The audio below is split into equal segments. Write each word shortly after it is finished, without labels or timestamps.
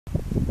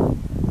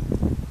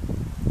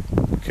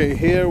Okay,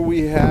 here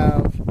we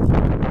have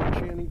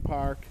Channing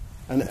Park,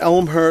 an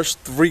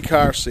Elmhurst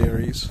 3-car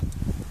series.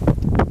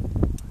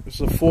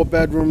 This is a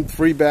 4-bedroom,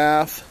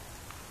 3-bath,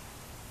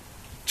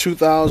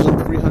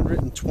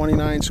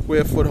 2,329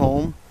 square foot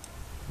home.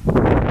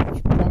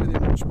 It's probably the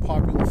most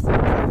popular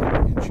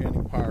 3-car in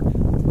Channing Park.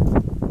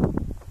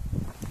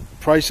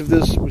 Price of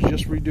this was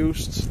just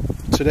reduced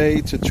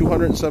today to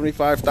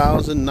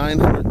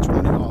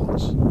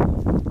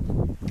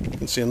 $275,920. You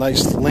can see a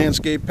nice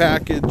landscape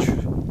package.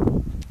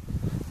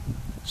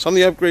 Some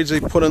of the upgrades they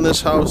put in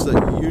this house that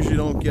you usually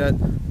don't get,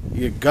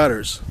 you get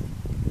gutters,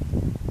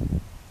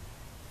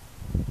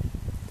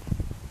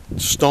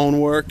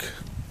 stonework,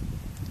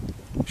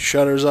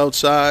 shutters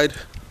outside.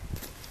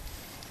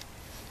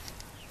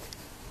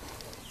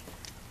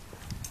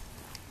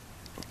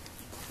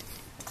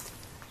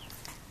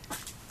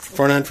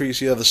 Front entries,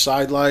 you have the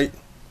side light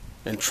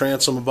and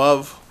transom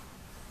above.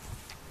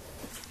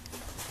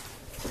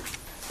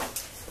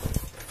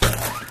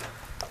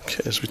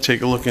 Okay, as we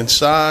take a look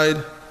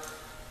inside,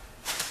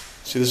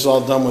 see, this is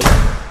all done with,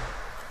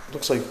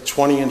 looks like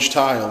 20-inch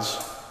tiles.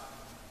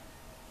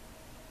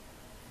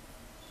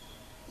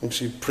 You can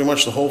see pretty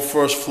much the whole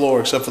first floor,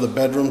 except for the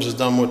bedrooms, is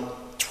done with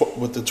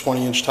the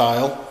 20-inch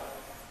tile.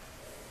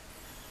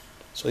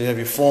 So you have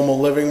your formal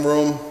living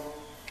room,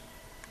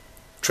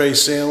 tray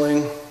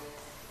ceiling,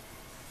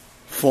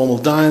 formal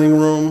dining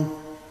room,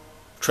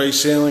 tray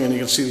ceiling, and you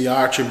can see the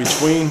arch in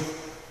between.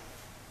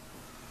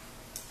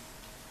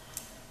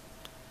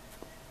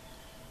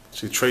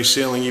 See tray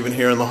ceiling even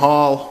here in the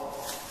hall.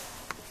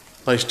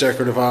 Nice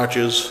decorative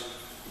arches.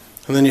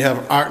 And then you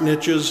have art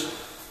niches.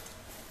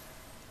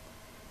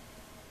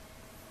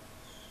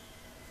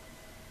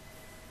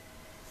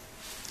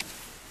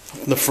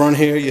 In the front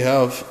here you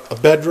have a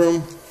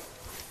bedroom.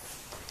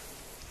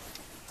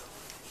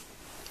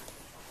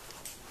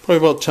 Probably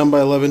about 10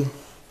 by 11.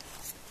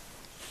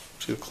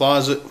 See the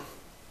closet.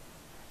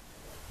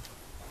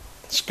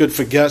 It's good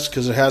for guests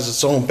because it has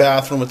its own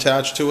bathroom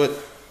attached to it.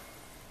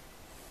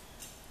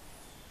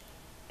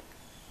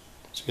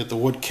 So you get the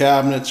wood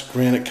cabinets,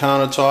 granite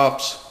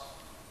countertops,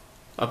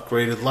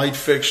 upgraded light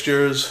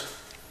fixtures,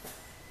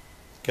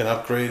 get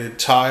upgraded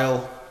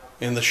tile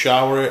in the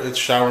shower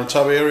and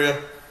tub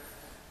area.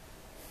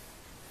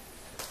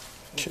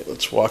 Okay,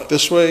 let's walk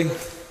this way. You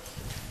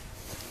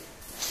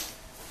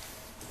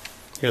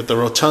got the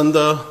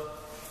rotunda.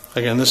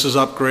 Again, this is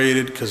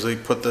upgraded because they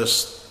put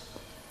this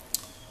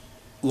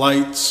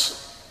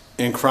lights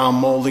and crown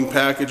molding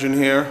package in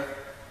here.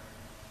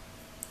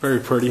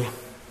 Very pretty.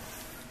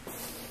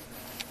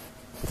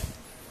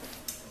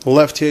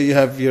 Left here you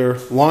have your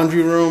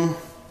laundry room.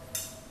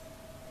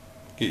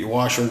 Get your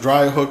washer and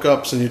dryer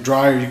hookups, and your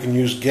dryer you can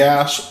use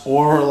gas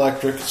or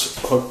electric,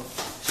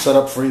 set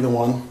up for either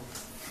one.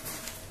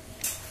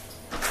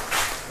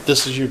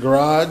 This is your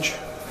garage.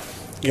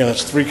 Again,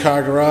 it's a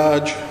 3-car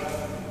garage.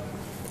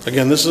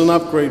 Again, this is an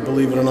upgrade,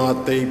 believe it or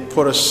not. They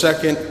put a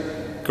second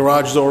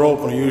garage door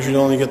opener. You usually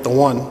only get the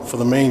one for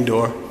the main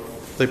door.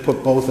 They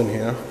put both in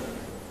here.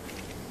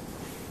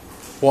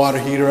 Water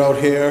heater out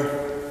here.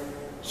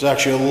 There's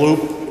actually a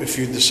loop if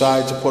you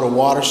decide to put a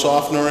water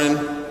softener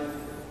in.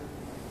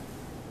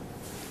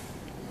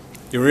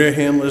 Your air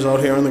handlers out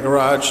here in the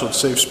garage, so it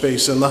saves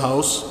space in the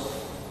house.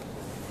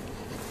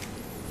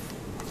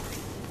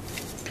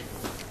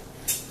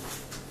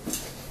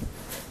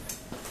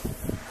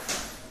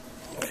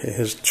 Okay,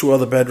 here's 2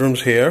 other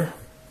bedrooms here.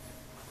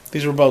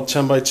 These are about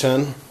 10 by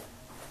 10.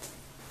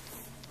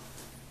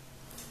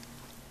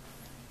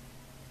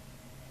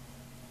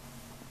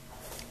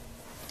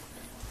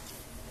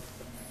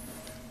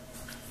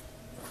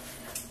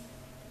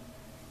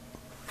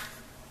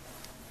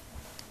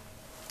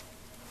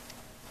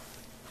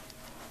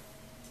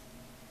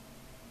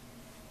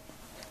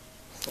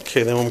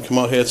 Okay, then when we come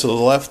out here to the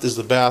left is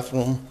the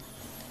bathroom.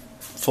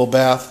 Full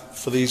bath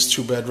for these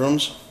 2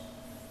 bedrooms.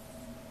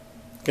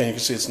 Again, you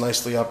can see it's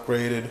nicely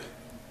upgraded.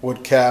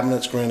 Wood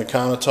cabinets, granite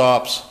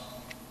countertops,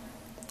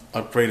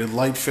 upgraded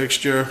light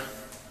fixture,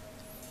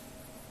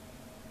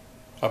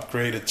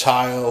 upgraded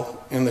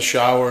tile in the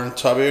shower and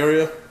tub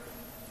area.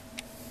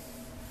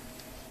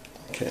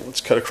 Okay,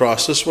 let's cut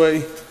across this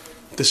way.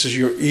 This is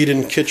your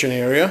eat-in kitchen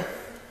area.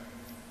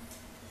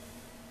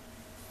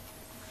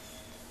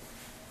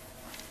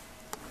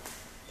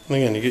 And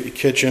again, you get your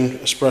kitchen,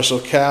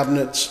 espresso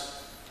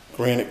cabinets,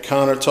 granite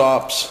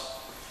countertops,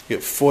 you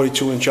get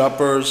 42-inch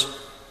uppers.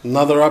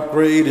 Another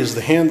upgrade is the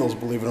handles,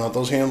 believe it or not.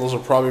 Those handles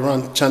will probably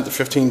run $10 to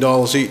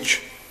 $15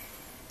 each.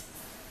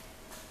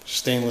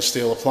 Stainless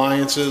steel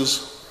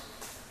appliances.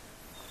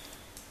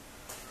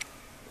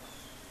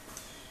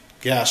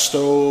 Gas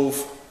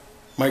stove,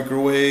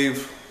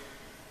 microwave,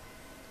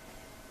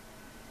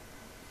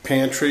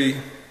 pantry.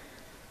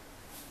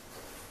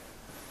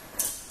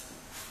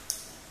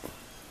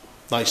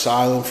 Nice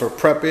island for a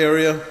prep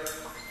area.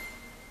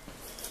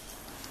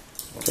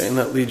 Okay, and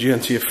that leads you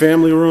into your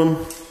family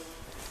room.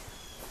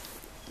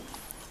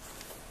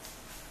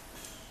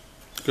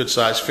 Good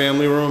sized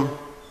family room.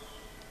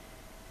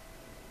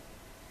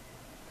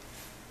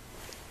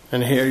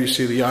 And here you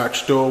see the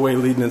arched doorway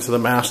leading into the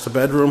master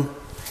bedroom.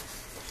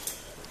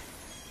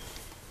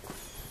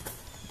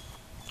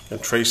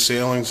 And tray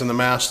ceilings in the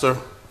master.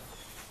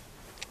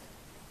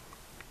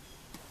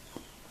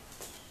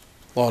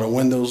 A lot of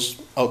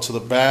windows out to the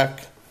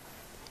back.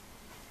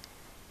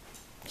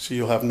 So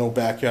you'll have no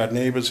backyard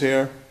neighbors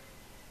here.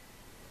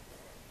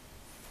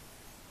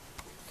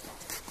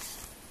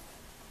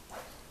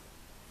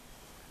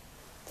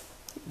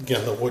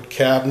 Again, the wood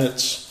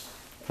cabinets,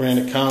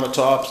 granite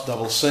countertops,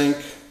 double sink,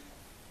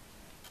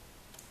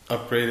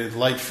 upgraded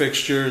light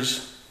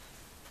fixtures.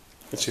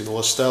 You can see the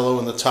Listello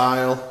and the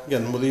tile.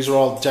 Again, these are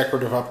all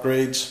decorative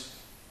upgrades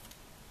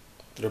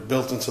that are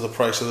built into the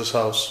price of this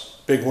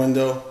house. Big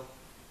window.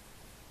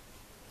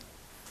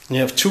 And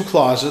you have two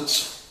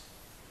closets.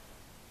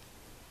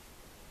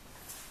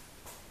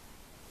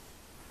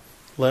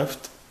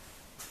 Left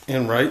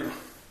and right.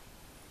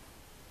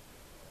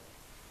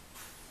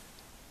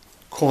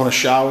 Corner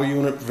shower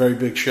unit, very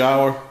big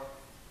shower.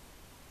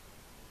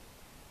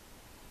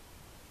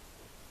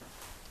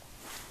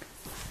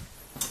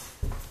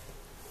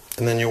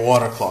 And then your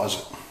water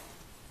closet.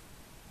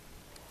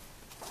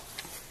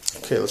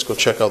 Okay, let's go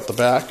check out the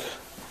back.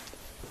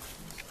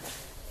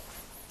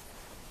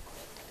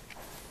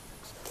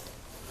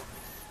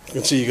 You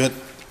can see you got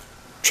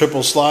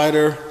triple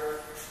slider.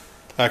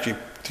 Actually,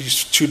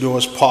 these two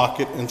doors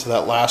pocket into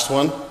that last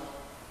one.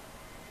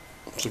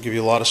 So give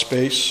you a lot of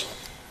space.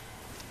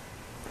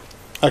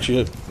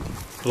 Actually,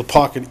 it'll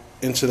pocket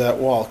into that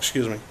wall,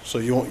 excuse me. So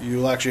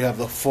you'll actually have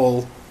the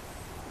full,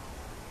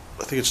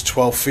 I think it's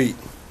 12 feet.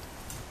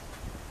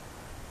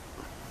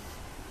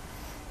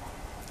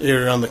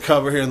 Area on the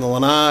cover here in the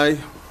lanai.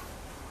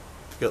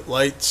 Got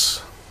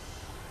lights.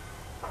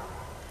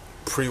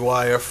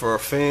 Pre-wire for a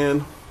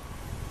fan.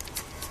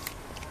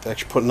 They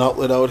actually put an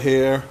outlet out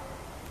here.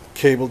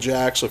 Cable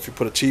jack, so if you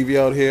put a TV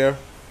out here.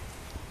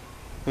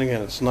 And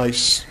again, it's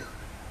nice.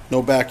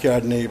 No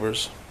backyard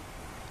neighbors.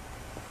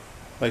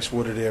 Nice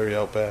wooded area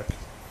out back.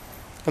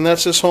 And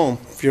that's this home.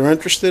 If you're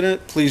interested in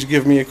it, please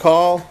give me a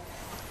call.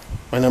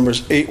 My number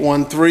is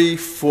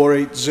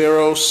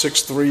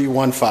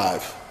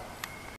 813-480-6315.